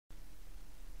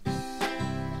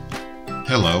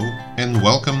Hello and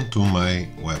welcome to my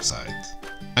website.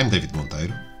 I'm David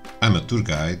Monteiro. I'm a tour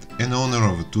guide and owner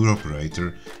of a tour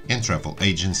operator and travel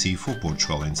agency for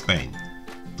Portugal and Spain.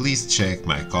 Please check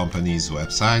my company's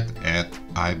website at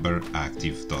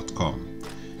iberactive.com.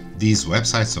 This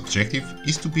website's objective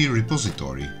is to be a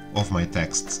repository of my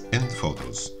texts and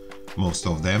photos, most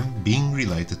of them being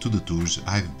related to the tours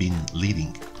I've been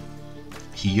leading.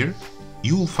 Here,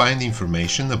 you will find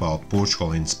information about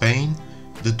Portugal and Spain,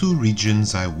 the two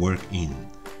regions I work in.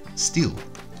 Still,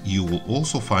 you will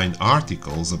also find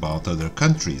articles about other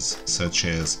countries such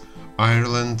as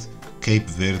Ireland, Cape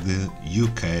Verde,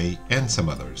 UK and some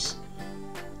others.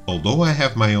 Although I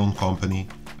have my own company,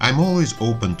 I'm always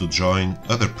open to join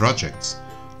other projects,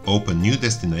 open new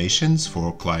destinations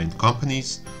for client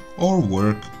companies or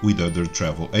work with other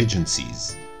travel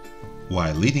agencies.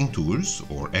 While leading tours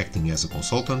or acting as a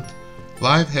consultant,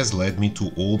 life has led me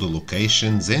to all the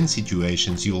locations and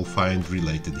situations you'll find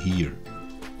related here.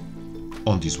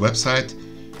 On this website,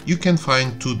 you can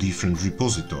find two different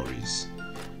repositories.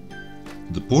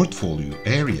 The portfolio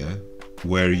area,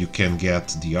 where you can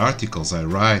get the articles I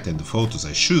write and the photos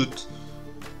I shoot,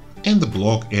 and the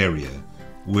blog area,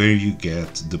 where you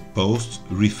get the posts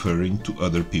referring to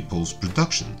other people's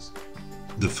productions.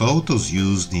 The photos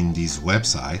used in this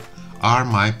website are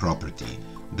my property.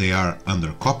 They are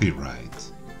under copyright.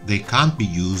 They can't be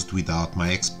used without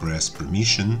my express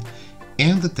permission,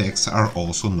 and the texts are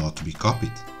also not to be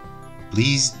copied.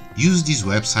 Please use this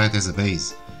website as a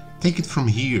base. Take it from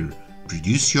here,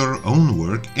 produce your own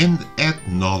work and add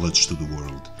knowledge to the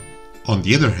world. On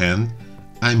the other hand,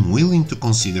 I'm willing to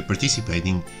consider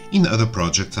participating in other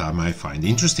projects I might find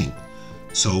interesting.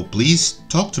 So please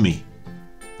talk to me.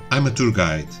 I'm a tour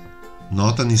guide,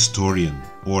 not an historian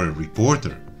or a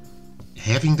reporter.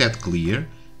 Having that clear,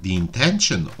 the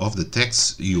intention of the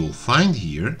texts you'll find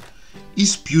here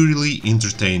is purely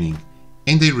entertaining,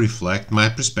 and they reflect my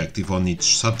perspective on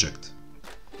each subject.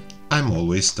 I'm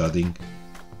always studying,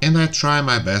 and I try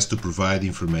my best to provide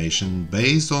information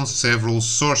based on several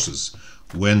sources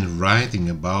when writing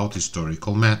about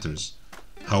historical matters.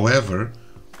 However,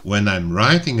 when I'm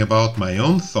writing about my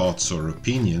own thoughts or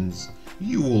opinions,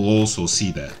 you will also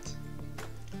see that.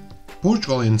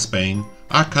 Portugal and Spain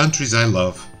are countries I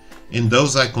love and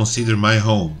those I consider my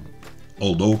home,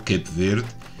 although Cape Verde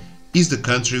is the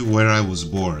country where I was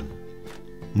born.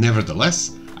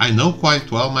 Nevertheless, I know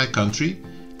quite well my country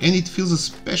and it fills a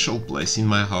special place in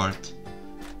my heart.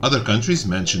 Other countries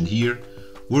mentioned here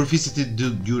were visited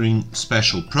during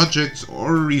special projects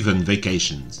or even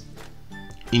vacations.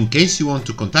 In case you want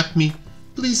to contact me,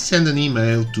 please send an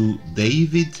email to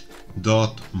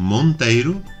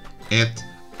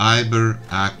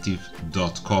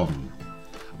david.monteiro@iberactive.com.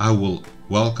 I will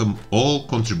welcome all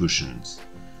contributions.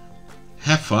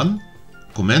 Have fun,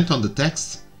 comment on the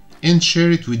text, and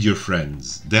share it with your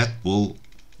friends. That will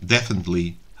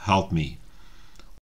definitely help me.